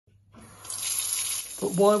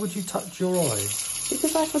But why would you touch your eyes?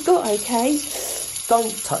 Because I forgot, okay?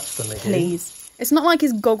 Don't touch them again. Please. It's not like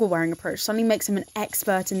his goggle-wearing approach suddenly makes him an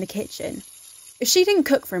expert in the kitchen. If she didn't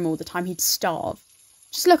cook for him all the time, he'd starve.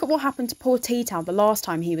 Just look at what happened to poor T-Tow the last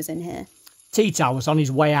time he was in here. T-Tow was on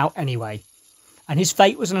his way out anyway, and his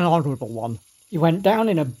fate was an honourable one. He went down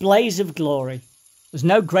in a blaze of glory. There's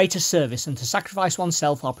no greater service than to sacrifice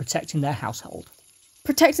oneself while protecting their household.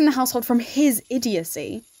 Protecting the household from his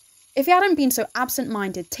idiocy. If he hadn't been so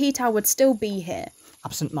absent-minded, T-Tow would still be here.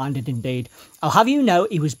 Absent-minded indeed. I'll have you know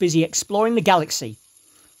he was busy exploring the galaxy.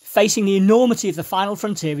 Facing the enormity of the final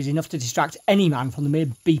frontier is enough to distract any man from the mere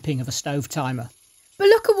beeping of a stove timer. But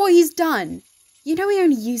look at what he's done. You know he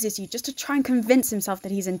only uses you just to try and convince himself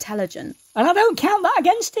that he's intelligent. And I don't count that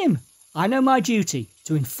against him. I know my duty,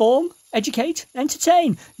 to inform, educate,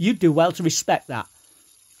 entertain. You'd do well to respect that.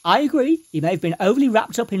 I agree, he may have been overly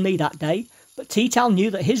wrapped up in me that day, but T-Tow knew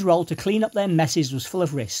that his role to clean up their messes was full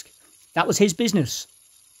of risk. That was his business.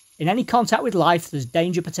 In any contact with life, there's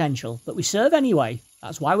danger potential, but we serve anyway.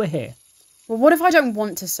 That's why we're here. Well, what if I don't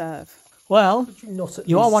want to serve? Well,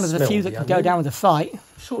 you are one of the smell few that can go down with a fight.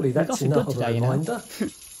 Surely that's enough of a reminder.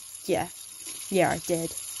 Yeah, I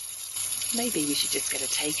did. Maybe we should just get a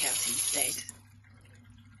takeout instead.